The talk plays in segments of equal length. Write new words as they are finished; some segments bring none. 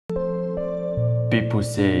People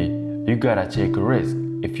say you gotta take a risk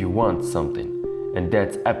if you want something, and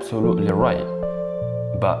that's absolutely right.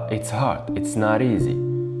 But it's hard, it's not easy.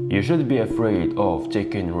 You should be afraid of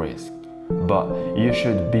taking risk, but you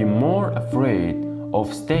should be more afraid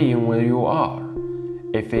of staying where you are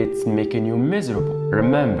if it's making you miserable.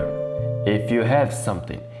 Remember, if you have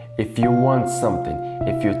something, if you want something,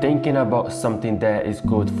 if you're thinking about something that is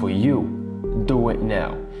good for you, do it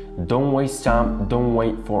now. Don't waste time, don't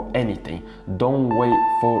wait for anything. Don't wait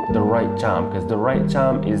for the right time, because the right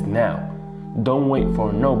time is now. Don't wait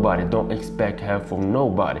for nobody, don't expect help from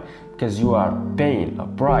nobody, because you are paying a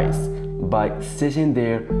price by sitting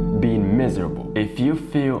there being miserable. If you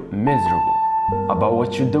feel miserable about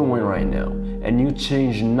what you're doing right now and you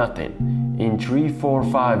change nothing, in 3, 4,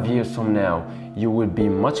 5 years from now, you will be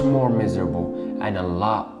much more miserable and a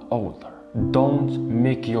lot older. Don't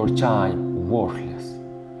make your time worthless.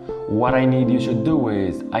 What I need you to do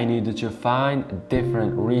is, I need you to find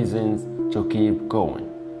different reasons to keep going.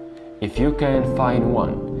 If you can find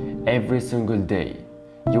one every single day,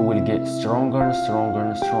 you will get stronger and stronger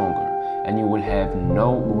and stronger, and you will have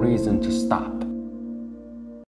no reason to stop.